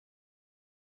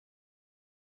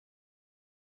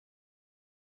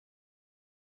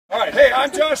right, hey,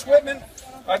 I'm Josh Whitman.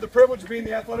 I have the privilege of being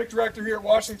the athletic director here at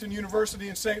Washington University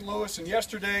in St. Louis, and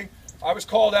yesterday I was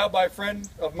called out by a friend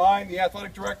of mine, the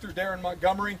athletic director, Darren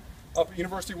Montgomery, up at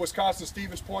University of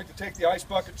Wisconsin-Stevens Point, to take the Ice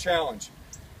Bucket Challenge.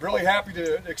 Really happy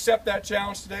to accept that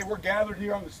challenge today. We're gathered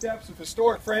here on the steps of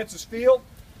historic Francis Field,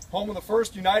 home of the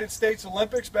first United States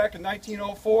Olympics back in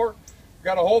 1904. We've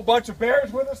got a whole bunch of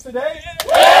Bears with us today.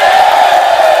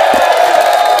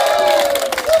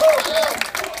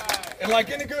 And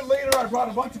like any good leader, I brought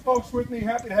a bunch of folks with me.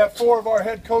 Happy to have 4 of our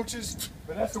head coaches.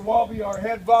 Vanessa Walby, our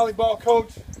head volleyball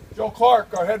coach. Joe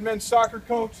Clarke, our head men's soccer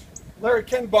coach. Larry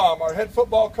Kindbom, our head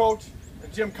football coach.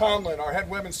 And Jim Conlon, our head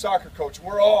women's soccer coach.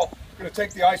 We're all going to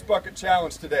take the Ice Bucket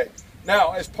Challenge today.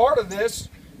 Now, as part of this,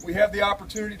 we have the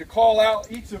opportunity to call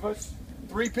out, each of us,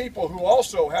 3 people who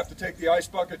also have to take the Ice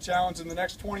Bucket Challenge in the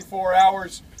next 24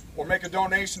 hours or make a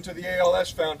donation to the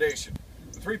ALS Foundation.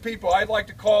 The 3 people I'd like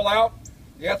to call out: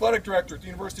 the athletic director at the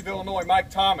University of Illinois, Mike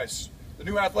Thomas; the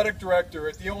new athletic director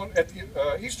at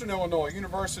the Eastern Illinois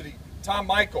University, Tom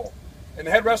Michael; and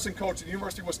the head wrestling coach at the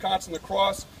University of Wisconsin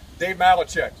Lacrosse, Dave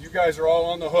Malachek. You guys are all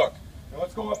on the hook. Now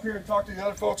let's go up here and talk to the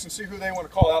other folks and see who they want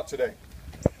to call out today.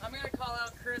 I'm going to call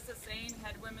out Carissa Sane,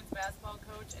 head women's basketball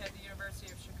coach at the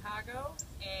University of Chicago,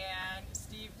 and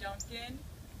Steve Duncan,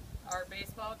 our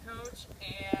baseball coach,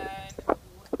 and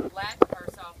Lack, our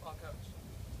softball coach.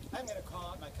 I'm going to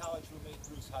call out my college roommate,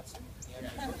 Bruce Hudson.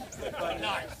 And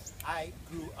nice. I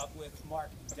grew up with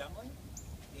Mark Demlin,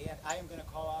 and I am going to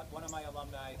call out one of my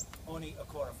alumni, Oni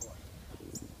Okorafor.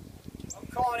 I'm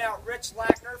calling out Rich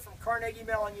Lackner from Carnegie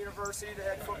Mellon University, the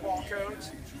head football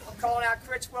coach. I'm calling out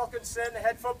Chris Wilkinson, the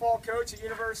head football coach at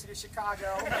University of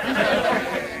Chicago.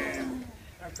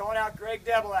 I'm calling out Greg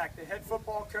Debelak, the head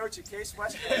football coach at Case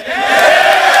Western.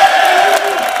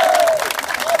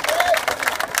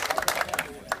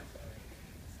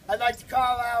 I'd like to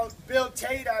call out Bill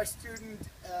Tate, our student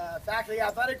faculty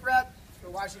athletic rep for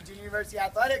Washington University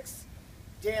Athletics,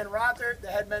 Dan Rothert, the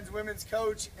head men's women's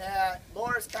coach at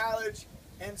Loras College,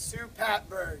 and Sue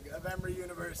Patberg of Emory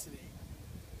University.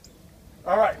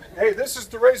 All right. Hey, this is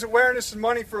to raise awareness and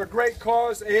money for a great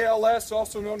cause, ALS,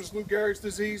 also known as Lou Gehrig's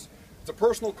disease. It's a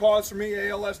personal cause for me.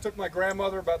 ALS took my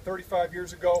grandmother about 35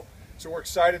 years ago, so we're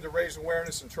excited to raise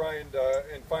awareness and try and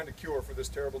find a cure for this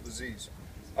terrible disease.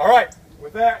 All right.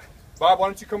 With that, Bob, why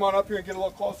don't you come on up here and get a little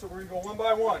closer? We're going to go one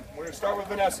by one. We're going to start with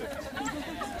Vanessa. Come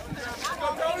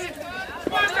on, Tony.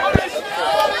 Come on, Tony.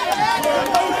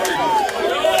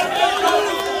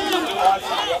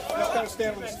 Just kind of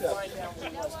stand on the step.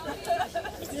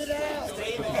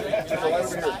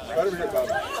 Right over here, Bob.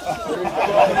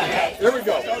 There we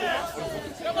go.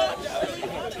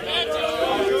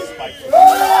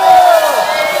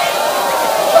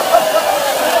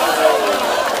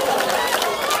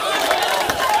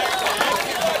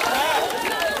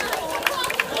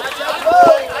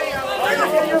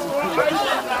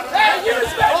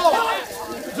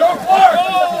 Joe Clarke!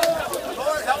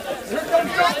 Here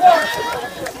comes Joe Clarke!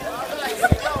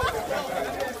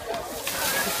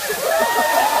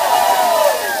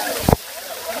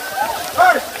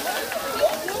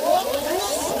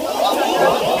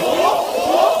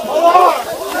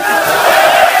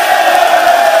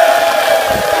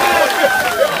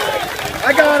 I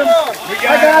got him.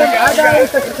 I got him.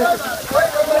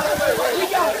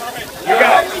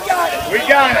 We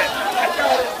got it.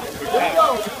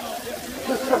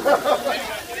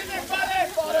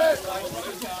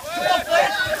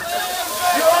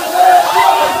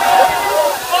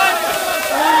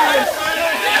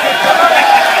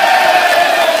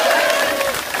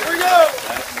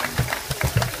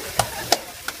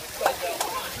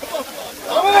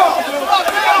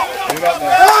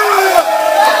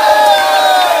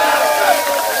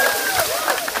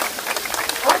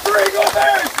 Go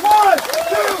Bears!